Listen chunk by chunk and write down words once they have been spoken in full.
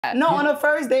that. No, on the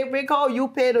first date, Rico, you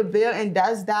pay the bill and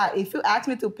that's that. If you ask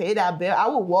me to pay that bill, I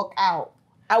will walk out.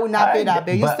 I would not pay that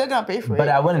bill. You're still gonna pay for it. But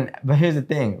I wouldn't. But here's the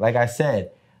thing. Like I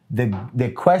said,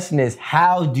 the question is,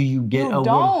 how do you get a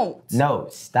woman? No,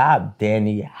 stop,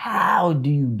 Danny. How do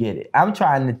you get it? I'm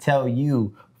trying to tell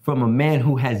you from a man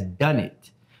who has done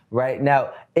it. Right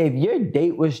now, if your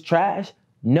date was trash,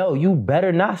 no, you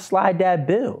better not slide that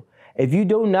bill. If you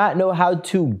do not know how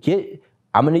to get,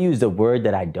 I'm gonna use the word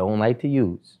that I don't like to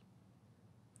use.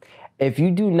 If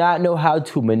you do not know how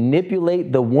to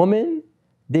manipulate the woman,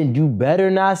 then you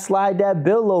better not slide that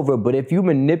bill over. But if you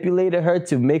manipulated her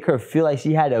to make her feel like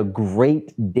she had a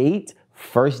great date,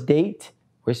 first date,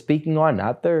 we're speaking on,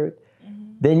 not third,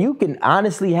 then you can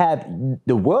honestly have,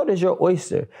 the world is your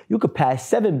oyster. You could pass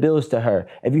 7 bills to her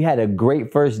if you had a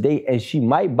great first date, and she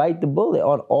might bite the bullet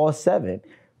on all 7.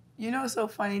 You know what's so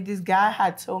funny? This guy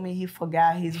had told me he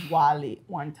forgot his wallet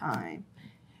one time.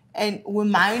 And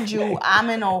remind you, I'm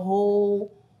in a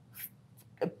whole,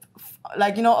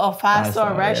 like, you know, a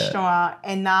 5-star restaurant,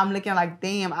 and now I'm looking like,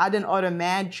 damn, I didn't order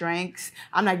mad drinks.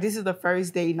 I'm like, this is the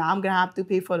first date. Now I'm gonna have to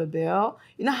pay for the bill.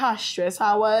 You know how stressed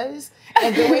I was?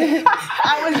 And the way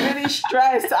I was really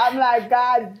stressed. I'm like,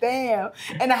 God damn.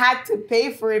 And I had to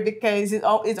pay for it because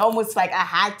it's almost like I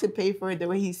had to pay for it the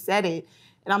way he said it.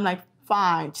 And I'm like,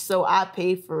 fine. So I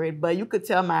paid for it. But you could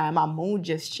tell my mood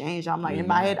just changed. I'm like, in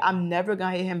my head, I'm never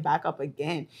going to hit him back up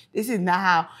again. This is not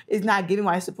how, it's not giving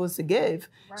what I'm supposed to give.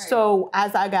 Right. So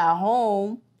as I got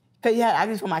home, because he had asked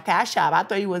me for my Cash App, I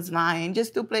thought he was lying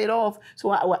just to play it off.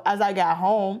 So as I got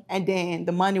home, and then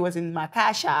the money was in my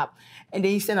Cash App, and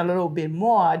then he sent a little bit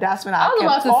more. That's when I was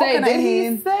about to say, did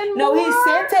he send more? No, he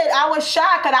sent it. I was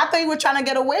shocked, because I thought he was trying to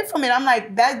get away from it. I'm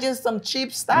like, that's just some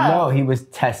cheap stuff. No, he was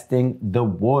testing the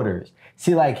waters.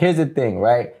 See, like, here's the thing,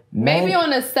 right? Maybe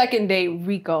on a second date,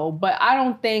 Rico, but I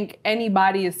don't think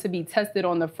anybody is to be tested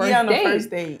on the first date. Yeah, on the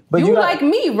first date. But you like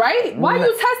me, right? Why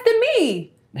you testing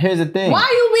me? Here's the thing. Why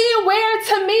you being weird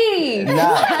to me?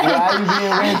 Why you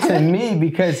being weird to me?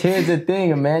 Because here's the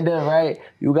thing, Amanda, right?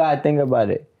 You gotta think about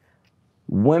it.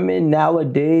 Women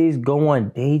nowadays go on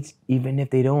dates even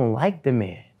if they don't like the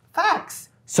man. Facts.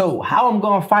 So how I'm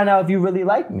gonna find out if you really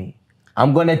like me?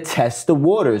 I'm gonna test the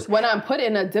waters. When I'm put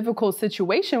in a difficult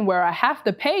situation where I have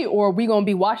to pay, or we gonna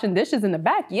be washing dishes in the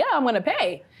back, yeah, I'm gonna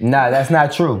pay. Nah, that's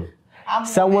not true.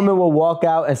 Some women will walk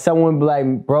out and someone will be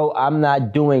like, bro, I'm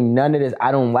not doing none of this.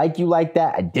 I don't like you like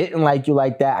that. I didn't like you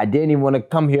like that. I didn't even want to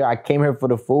come here. I came here for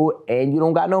the food, and you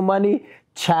don't got no money?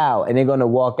 Ciao. And they're going to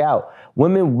walk out.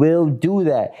 Women will do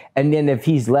that. And then if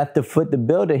he's left to foot the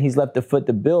bill, then he's left to foot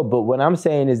the bill. But what I'm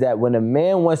saying is that when a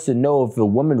man wants to know if a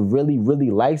woman really, really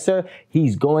likes her,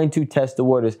 he's going to test the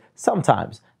waters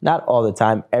sometimes. Not all the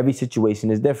time. Every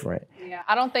situation is different. Yeah,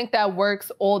 I don't think that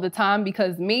works all the time,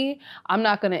 because I'm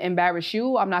not going to embarrass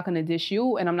you, I'm not going to dish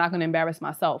you, and I'm not going to embarrass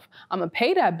myself. I'm going to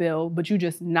pay that bill, but you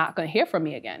just not going to hear from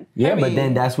me again. Yeah, but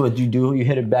then that's what you do. You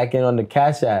hit it back in on the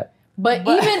Cash App. But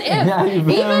even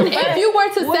if you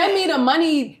were to send me the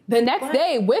money the next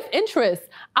day with interest,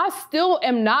 I still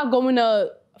am not going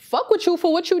to fuck with you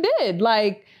for what you did.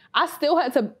 Like, I still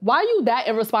had to. Why are you that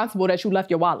irresponsible that you left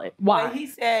your wallet? Why? But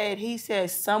he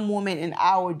said some women in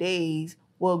our days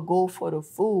will go for the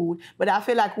food, but I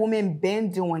feel like women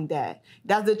been doing that.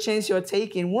 That's the chance you're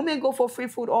taking. Women go for free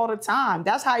food all the time.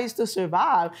 That's how I used to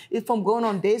survive. It's from going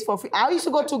on dates for free. I used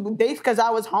to go to dates because I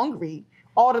was hungry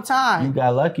all the time. You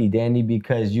got lucky, Danny,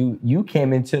 because you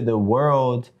came into the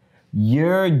world.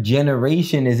 Your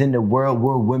generation is in the world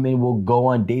where women will go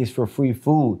on dates for free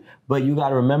food. But you got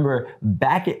to remember,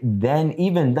 back then,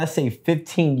 even let's say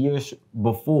 15 years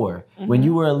before, when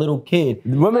you were a little kid,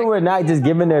 women were not just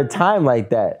giving their time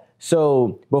like that.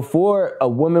 So before, a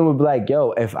woman would be like,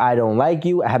 yo, if I don't like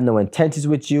you, I have no intentions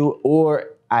with you, or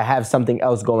I have something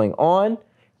else going on,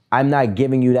 I'm not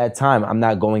giving you that time. I'm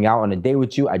not going out on a date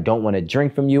with you. I don't want to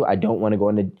drink from you. I don't want to go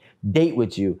on a date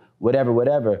with you, whatever,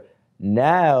 whatever.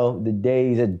 Now, the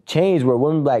days have changed where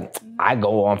women like, I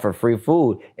go on for free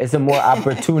food. It's a more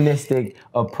opportunistic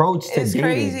approach to dating. It's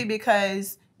crazy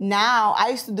because now, I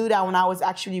used to do that when I was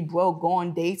actually broke, go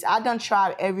on dates. I done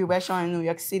tried every restaurant in New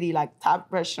York City, like top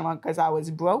restaurant, because I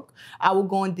was broke. I would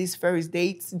go on these first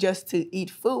dates just to eat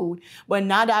food. But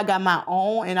now that I got my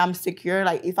own and I'm secure,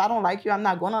 like, if I don't like you, I'm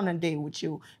not going on a date with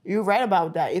you. You're right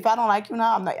about that. If I don't like you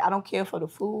now, I'm like, I don't care for the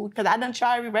food. Because I done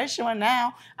try every restaurant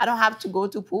now. I don't have to go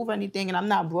to prove anything, and I'm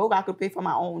not broke. I could pay for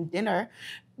my own dinner.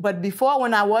 But before,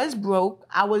 when I was broke,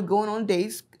 I was going on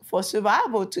dates for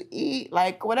survival, to eat,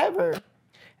 like, whatever.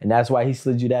 And that's why he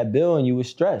slid you that bill and you were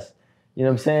stressed. You know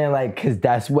what I'm saying? Like, because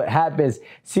that's what happens.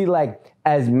 See, like,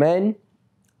 as men,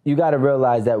 you got to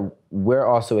realize that we're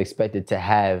also expected to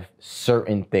have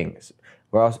certain things.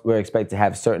 We're expected to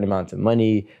have certain amounts of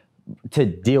money to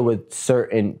deal with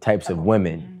certain types of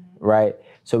women, right?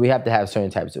 So we have to have certain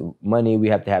types of money. We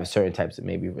have to have certain types of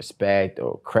maybe respect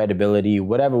or credibility,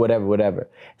 whatever.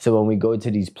 So when we go to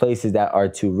these places that are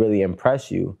to really impress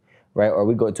you, right? Or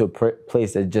we go to a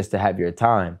place that's just to have your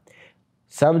time.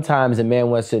 Sometimes a man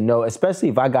wants to know, especially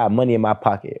if I got money in my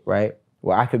pocket, right?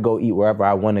 Where I could go eat wherever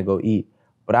I want to go eat.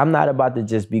 But I'm not about to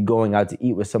just be going out to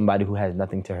eat with somebody who has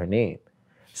nothing to her name.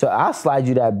 So I'll slide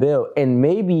you that bill. And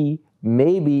maybe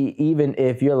even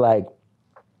if you're like,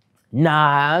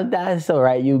 nah, that's all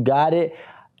right, you got it.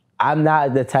 I'm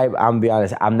not the type, I'm gonna be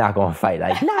honest, I'm not gonna fight.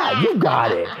 Like, nah, you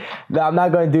got it. No, I'm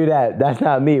not gonna do that. That's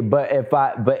not me. But if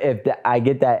I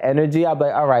get that energy, I'll be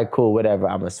like, all right, cool, whatever.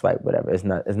 I'm gonna swipe, whatever. It's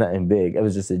nothing big. It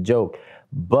was just a joke.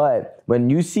 But when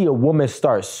you see a woman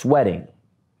start sweating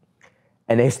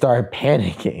and they start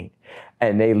panicking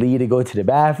and they leave to go to the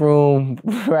bathroom,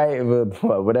 right?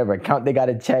 Whatever account they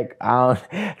gotta check,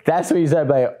 that's when you start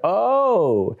like,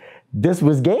 oh, this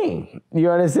was game. You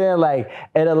understand? Like,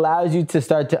 it allows you to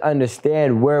start to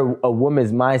understand where a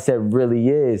woman's mindset really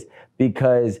is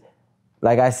because,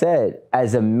 like I said,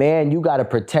 as a man, you got to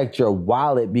protect your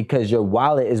wallet because your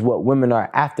wallet is what women are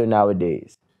after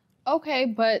nowadays. Okay,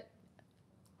 but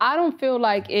I don't feel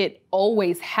like it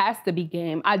always has to be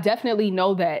game. I definitely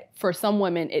know that for some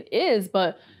women it is,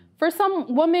 but for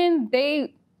some women,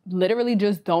 they literally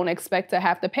just don't expect to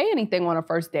have to pay anything on a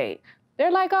first date. They're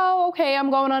like, oh, okay,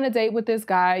 I'm going on a date with this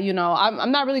guy. You know,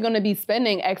 I'm not really going to be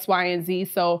spending X, Y, and Z.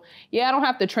 So, yeah, I don't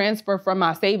have to transfer from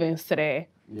my savings today.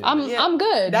 Yeah. I'm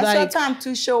good. That's your time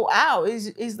to show out.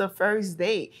 Is the first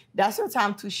date. That's your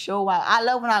time to show out. I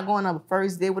love when I go on a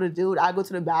first date with a dude. I go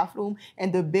to the bathroom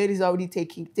and the bill is already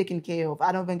taken care of.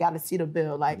 I don't even got to see the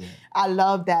bill. Like, I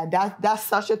love that. That's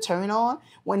such a turn on.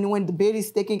 When the bill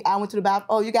is taken, I went to the bathroom.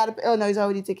 Oh, you got to. Oh no, it's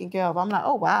already taken care of. I'm like,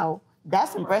 oh wow,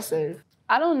 that's impressive.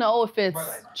 I don't know if it's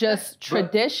just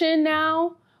tradition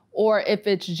now or if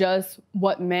it's just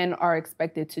what men are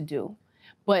expected to do.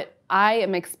 But I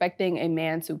am expecting a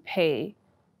man to pay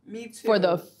for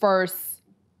the first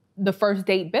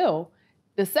date bill.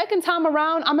 The second time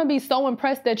around, I'm gonna be so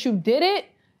impressed that you did it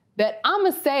that I'm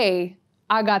gonna say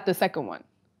I got the second one.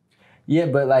 Yeah,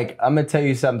 but like, I'm gonna tell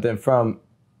you something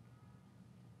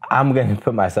I'm gonna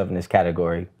put myself in this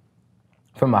category.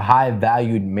 From a high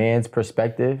valued man's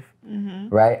perspective,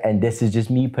 right? And this is just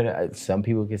me putting, some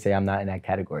people can say I'm not in that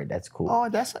category. That's cool. Oh,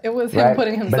 it was him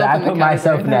putting himself in the category. But I put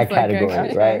myself in that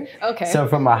category, right? Okay. So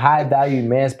from a high valued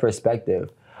man's perspective,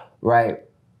 right?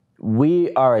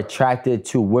 We are attracted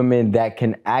to women that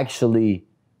can actually,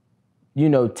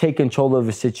 take control of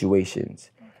the situations.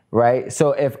 Right?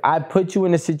 So if I put you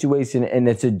in a situation and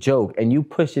it's a joke and you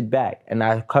push it back and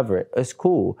I cover it, it's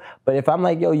cool. But if I'm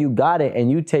like, yo, you got it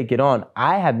and you take it on,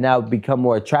 I have now become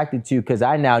more attracted to you because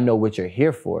I now know what you're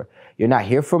here for. You're not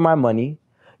here for my money.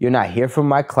 You're not here for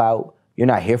my clout. You're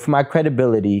not here for my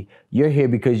credibility. You're here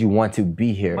because you want to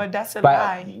be here. But that's a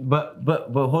lie. But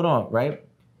hold on, right?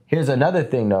 Here's another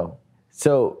thing though.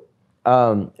 So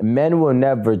men will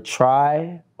never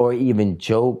try or even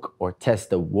joke or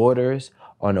test the waters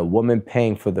on a woman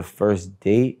paying for the first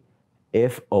date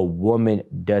if a woman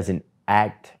doesn't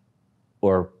act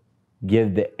or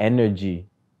give the energy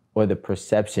or the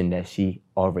perception that she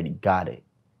already got it.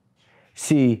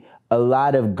 See, a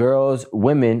lot of girls,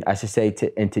 women, I should say,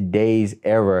 in today's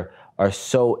era are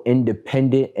so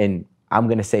independent and I'm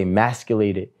gonna say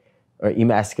emasculated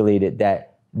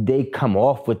that they come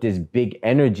off with this big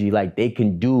energy like they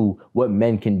can do what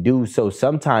men can do. So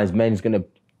sometimes men's gonna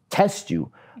test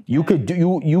you. You think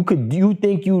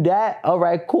you that? All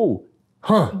right, cool.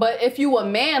 Huh. But if you a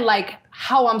man, like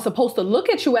how I'm supposed to look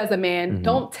at you as a man,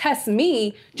 don't test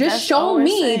me. Just show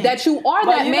me that you are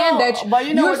that man that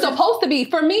you're supposed to be.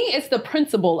 For me, it's the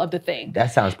principle of the thing.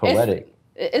 That sounds poetic.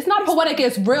 It's not poetic,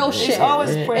 it's real shit. It's always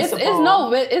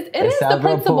principle. It is the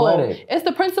principle. It's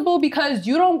the principle because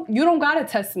you don't gotta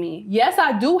test me. Yes,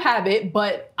 I do have it,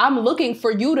 but I'm looking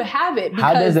for you to have it.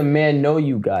 How does a man know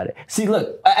you got it? See,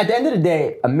 look, at the end of the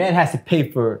day, a man has to pay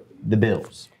for the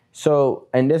bills. So,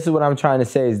 and this is what I'm trying to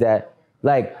say is that,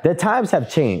 like, the times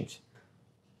have changed.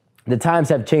 The times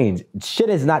have changed. Shit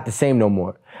is not the same no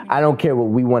more. I don't care what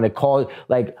we want to call it.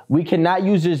 Like, we cannot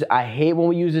use this. I hate when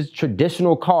we use this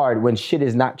traditional card when shit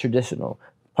is not traditional.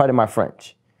 Pardon my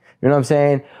French. You know what I'm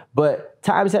saying? But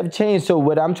times have changed. So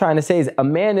what I'm trying to say is a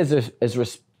man is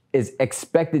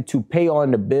expected to pay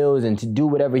on the bills and to do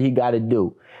whatever he got to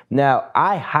do. Now,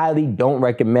 I highly don't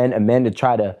recommend a man to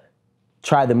try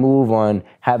the move on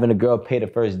having a girl pay the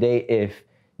first date if,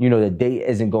 the date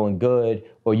isn't going good,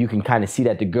 or you can kind of see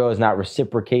that the girl is not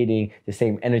reciprocating the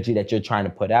same energy that you're trying to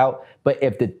put out. But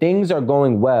if the things are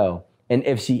going well, and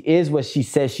if she is what she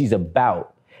says she's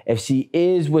about, if she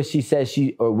is what she says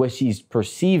or what she's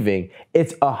perceiving,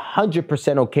 it's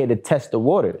 100% okay to test the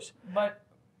waters. But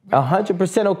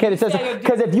 100% okay to test it.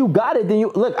 Because if you got it, then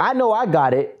look, I know I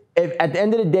got it. If at the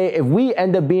end of the day, if we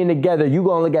end up being together, you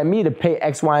gonna look at me to pay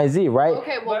X, Y, and Z, right?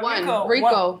 Okay, well,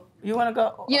 Rico. You wanna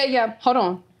go? Yeah. Hold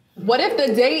on. What if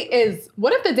the date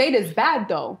is bad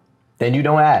though? Then you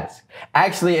don't ask.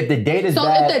 Actually, if the date is bad. So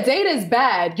if the date is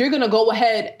bad, you're gonna go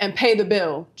ahead and pay the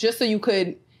bill just so you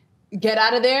could get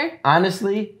out of there?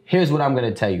 Honestly, here's what I'm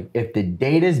gonna tell you. If the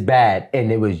date is bad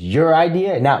and it was your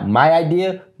idea, not my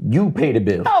idea, you pay the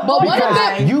bill. Oh, but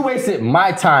because you wasted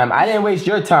my time. I didn't waste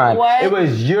your time. What? It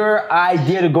was your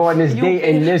idea to go on this date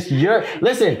and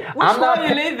listen, I'm not. Which one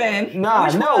you live in?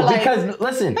 Because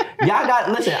listen, y'all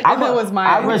got listen.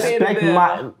 I respect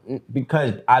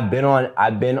because I've been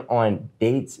on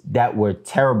dates that were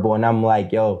terrible, and I'm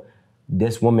like, yo,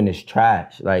 this woman is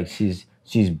trash. Like she's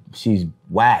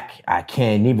whack. I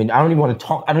don't even want to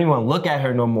talk. I don't even want to look at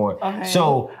her no more. Okay.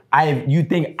 So you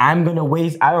think I'm gonna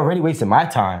waste? I already wasted my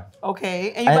time.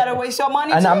 Okay, and you better waste your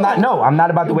money and too. I'm not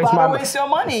about to waste my money. Waste your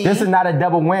money. This is not a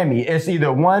double whammy. It's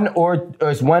either one or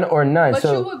none. But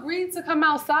you agreed to come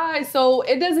outside, so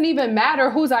it doesn't even matter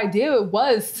whose idea it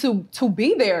was to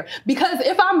be there. Because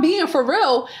if I'm being for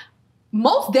real,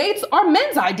 most dates are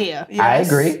men's idea. Yes. I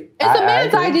agree. It's a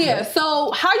man's idea.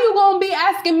 So how you gonna be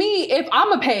asking me if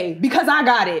I'ma pay because I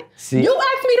got it? See, you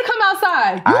asked me to come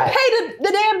outside. You pay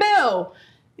the damn bill.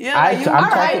 Yeah, how you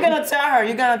gonna tell her?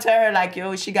 You gonna tell her like,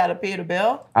 yo, she gotta pay the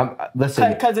bill?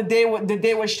 Listen, because the day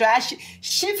was trash.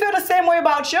 She feel the same way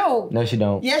about you. No, she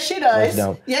don't. Yes, she does. No, she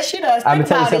don't. Yes, she does. I'm gonna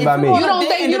tell you something about me.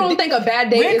 You don't think a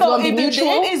bad date is gonna be mutual?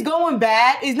 If the date is going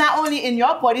bad, it's not only in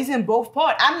your part, it's in both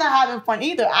parts. I'm not having fun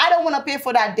either. I don't want to pay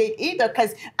for that date either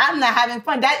because I'm not having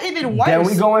fun. That's even worse. Then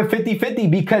we going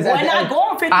 50-50 because we're not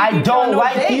going 50-50. I don't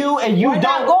like you and you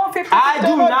don't. I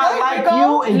do not like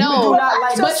you and you do not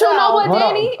like me. But you know what,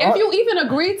 Danny? If you even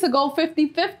agreed to go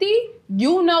 50-50,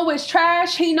 you know it's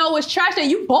trash, he know it's trash,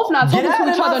 and you both not talking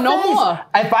to each other no more.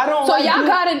 If I don't so y'all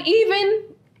got an even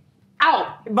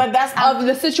out but that's of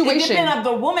the situation. It depends on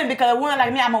the woman because a woman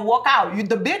like me, I'm gonna walk out.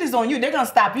 The bid is on you. They're gonna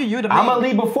stop you. You the I'm gonna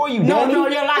leave before you. No, you're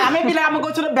lying. I may be like, I'm gonna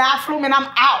go to the bathroom and I'm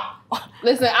out.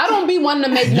 Listen, I don't be wanting to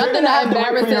make nothing an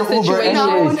embarrassing situation.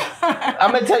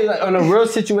 I'm gonna tell you, like, on a real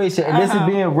situation, and this is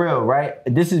being real, right?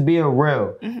 This is being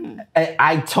real. Mm-hmm.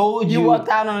 I told you. You walked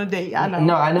out on a date. I know.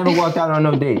 No, I never walked out on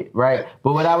no date, right?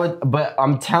 But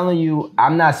I'm telling you,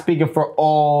 I'm not speaking for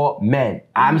all men.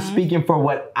 Mm-hmm. I'm speaking for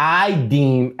what I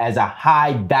deem as a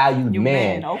high valued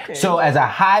man. Okay. So as a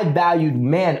high valued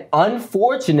man,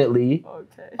 unfortunately,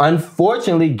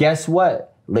 guess what?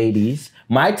 Ladies,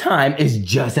 my time is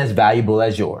just as valuable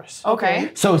as yours.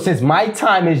 Okay. So since my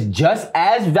time is just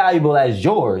as valuable as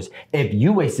yours, if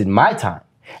you wasted my time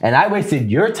and I wasted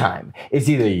your time, it's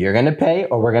either you're gonna pay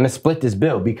or we're gonna split this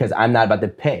bill because I'm not about to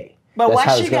pay. But why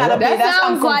she gotta pay? That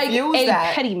sounds like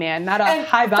a petty man, not a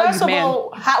high value man. First of all,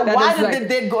 why did the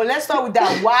date go? Let's start with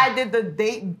that. Why did the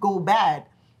date go bad?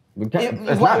 It's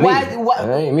not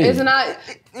me. It's not.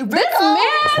 This man.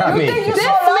 You think you're so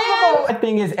lovable? The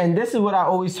thing is, and this is what I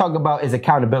always talk about, is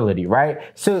accountability, right?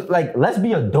 So, like, let's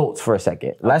be adults for a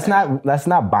second. Let's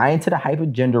not buy into the hyper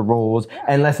gender roles,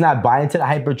 and let's not buy into the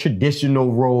hyper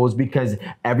traditional roles because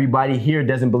everybody here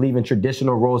doesn't believe in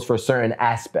traditional roles for certain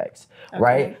aspects,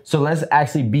 right? So let's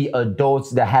actually be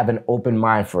adults that have an open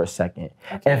mind for a second.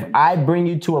 Okay. If I bring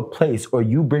you to a place or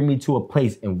you bring me to a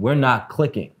place and we're not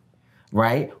clicking,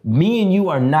 right? Me and you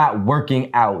are not working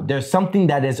out. There's something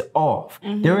that is off.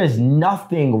 Mm-hmm. There is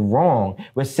nothing wrong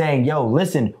with saying, yo,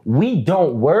 listen, we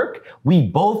don't work. We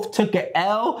both took an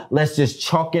L. Let's just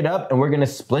chalk it up and we're going to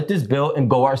split this bill and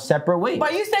go our separate ways.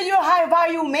 But you said you're a high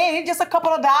value man. It's just a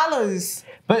couple of dollars.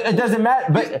 But it doesn't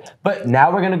matter. But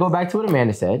now we're going to go back to what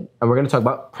Amanda said and we're going to talk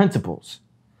about principles.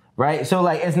 Right? So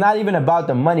like, it's not even about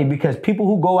the money because people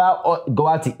who go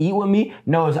out to eat with me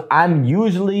knows I'm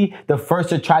usually the first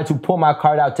to try to pull my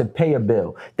card out to pay a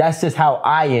bill. That's just how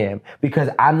I am because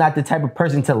I'm not the type of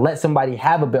person to let somebody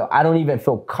have a bill. I don't even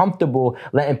feel comfortable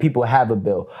letting people have a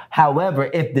bill. However,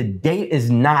 if the date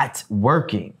is not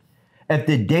working,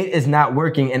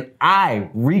 and I,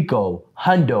 Rico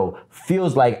Hundo,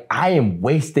 feels like I am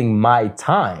wasting my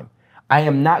time, I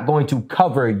am not going to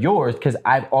cover yours because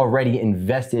I've already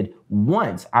invested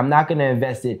once. I'm not going to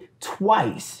invest it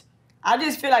twice. I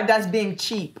just feel like that's being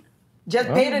cheap. Just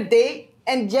pay the date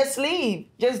and just leave.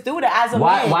 Just do that as a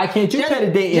man. Why can't you pay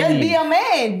the date and leave? Just be a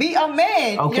man. Be a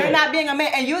man. Okay. You're not being a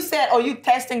man. And you said, oh, you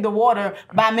testing the water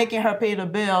by making her pay the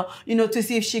bill, you know, to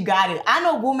see if she got it. I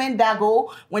know women that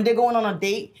go, when they're going on a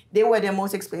date, they wear their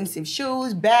most expensive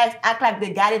shoes, bags, act like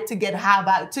they got it to get a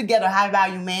high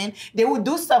value man. They would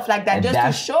do stuff like that just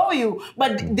to show you.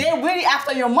 But they're really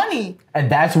after your money.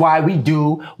 And that's why we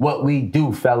do what we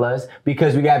do, fellas,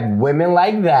 because we got women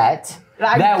like that.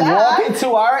 That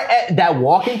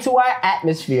walk into our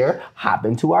atmosphere, hop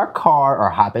into our car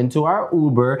or hop into our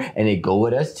Uber, and they go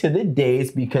with us to the dates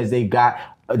because they got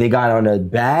on a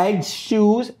bag,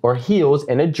 shoes, or heels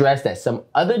and a dress that some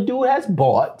other dude has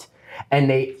bought, and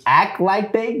they act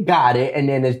like they got it, and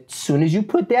then as soon as you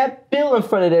put that bill in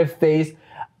front of their face,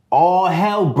 all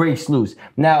hell breaks loose.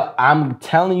 Now, I'm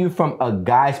telling you from a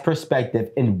guy's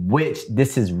perspective in which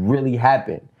this has really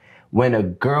happened. When a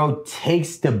girl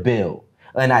takes the bill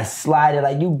and I slide it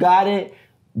like, you got it,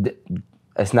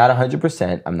 it's not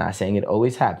 100%. I'm not saying it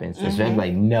always happens. So it's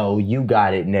like, no, you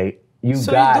got it, Nate. You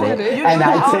got it. And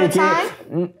I take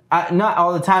it. Not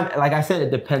all the time. Like I said,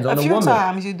 it depends on the woman. A few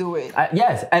times you do it.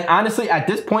 Yes. And honestly, at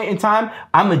this point in time,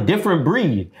 I'm a different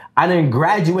breed. I done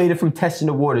graduated from testing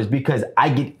the waters because I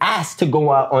get asked to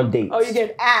go out on dates. Oh, you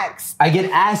get asked. I get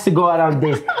asked to go out on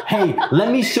dates. Hey,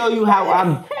 let me show you how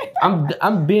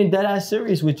I'm being dead ass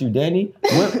serious with you, Danny.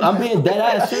 I'm being dead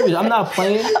ass serious. I'm not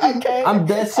playing. Okay. I'm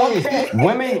dead serious.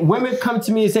 Okay. Women come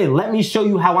to me and say, let me show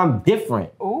you how I'm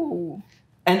different. Ooh.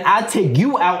 And I take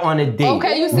you out on a date.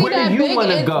 Okay, you see Where that do you want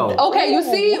to go? Okay, you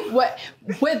see what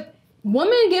with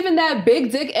women giving that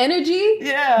big dick energy,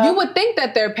 you would think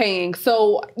that they're paying.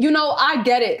 So, you know, I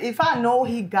get it. If I know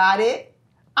he got it,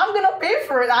 I'm going to pay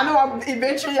for it. I know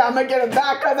eventually I'm going to get it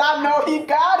back because I know he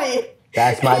got it.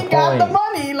 That's my point. He got the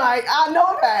money. Like, I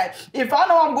know that. If I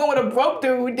know I'm going with a broke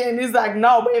dude, then it's like,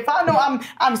 no. But if I know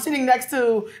I'm sitting next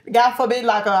to, God forbid,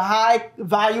 like a high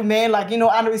value man, like, you know,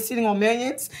 I know he's sitting on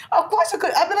millions, of course I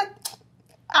could. I'd be like,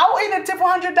 I'll eat a tip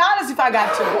 $100 if I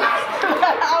got to.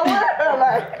 I would.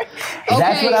 Like,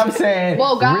 that's what I'm saying.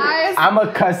 Well, guys, I'm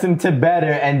accustomed to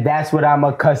better, and that's what I'm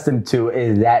accustomed to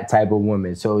is that type of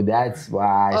woman. So that's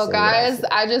why I say guys,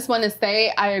 I just want to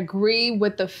say I agree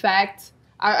with the fact.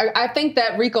 I think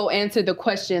that Rico answered the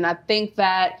question. I think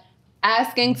that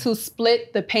asking to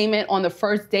split the payment on the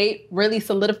first date really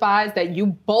solidifies that you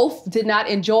both did not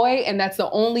enjoy, and that's the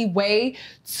only way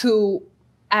to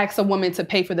ask a woman to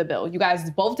pay for the bill. You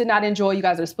guys both did not enjoy. You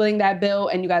guys are splitting that bill,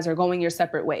 and you guys are going your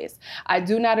separate ways. I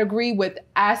do not agree with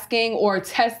asking or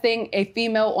testing a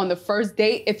female on the first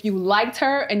date if you liked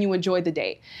her and you enjoyed the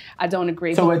date. I don't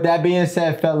agree. So with that being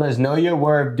said, fellas, know your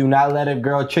worth. Do not let a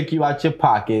girl trick you out your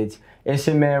pockets. It's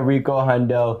your man, Rico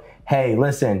Hundo. Hey,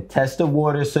 listen, test the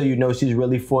water so you know she's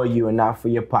really for you and not for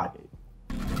your pocket.